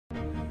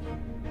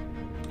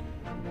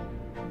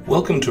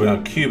Welcome to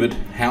our Cubit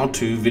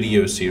how-to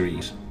video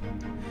series.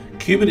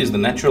 Cubit is the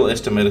natural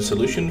estimator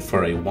solution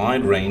for a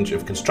wide range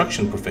of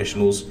construction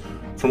professionals,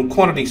 from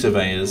quantity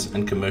surveyors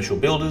and commercial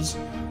builders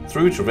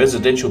through to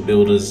residential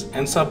builders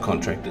and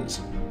subcontractors.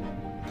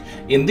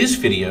 In this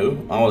video,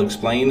 I will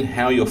explain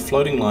how your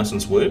floating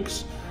license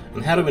works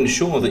and how to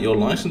ensure that your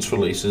license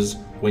releases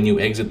when you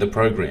exit the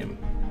program.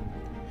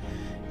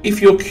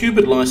 If your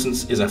Cubit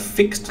license is a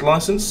fixed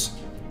license,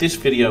 this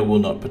video will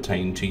not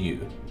pertain to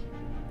you.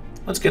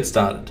 Let's get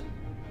started.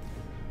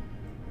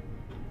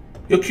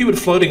 Your Cubit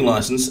floating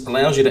license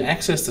allows you to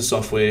access the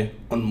software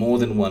on more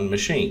than one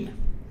machine.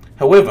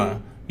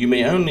 However, you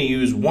may only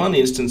use one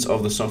instance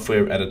of the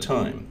software at a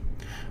time.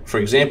 For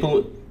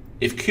example,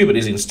 if Cubit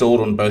is installed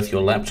on both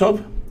your laptop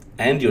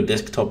and your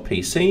desktop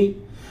PC,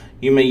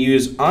 you may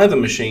use either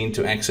machine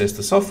to access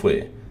the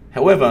software.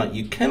 However,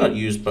 you cannot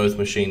use both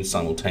machines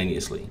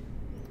simultaneously.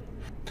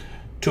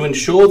 To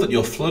ensure that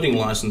your floating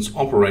license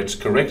operates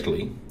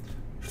correctly,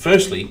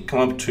 firstly,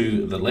 come up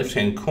to the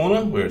left-hand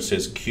corner where it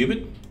says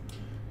Cubit,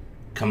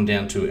 come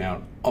down to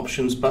our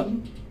Options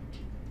button,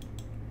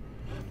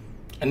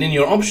 and in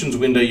your Options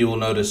window you will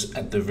notice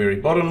at the very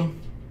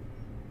bottom,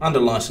 under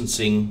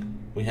Licensing,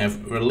 we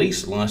have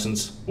Release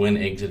License when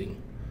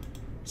exiting.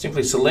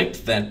 Simply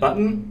select that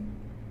button,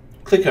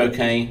 click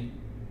OK,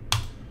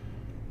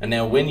 and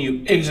now when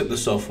you exit the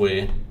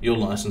software, your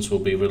license will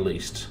be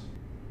released.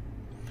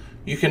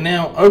 You can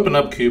now open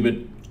up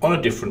Cubit on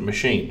a different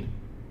machine.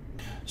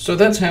 So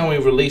that's how we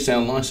release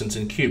our license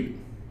in Cubit.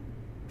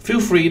 Feel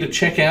free to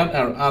check out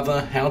our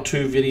other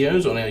how-to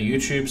videos on our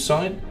YouTube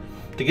site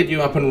to get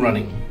you up and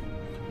running.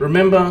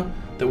 Remember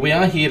that we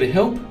are here to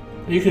help,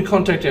 and you can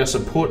contact our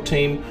support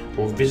team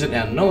or visit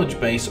our knowledge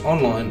base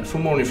online for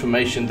more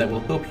information that will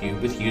help you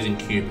with using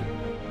Cubit.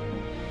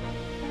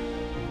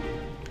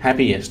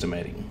 Happy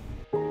estimating!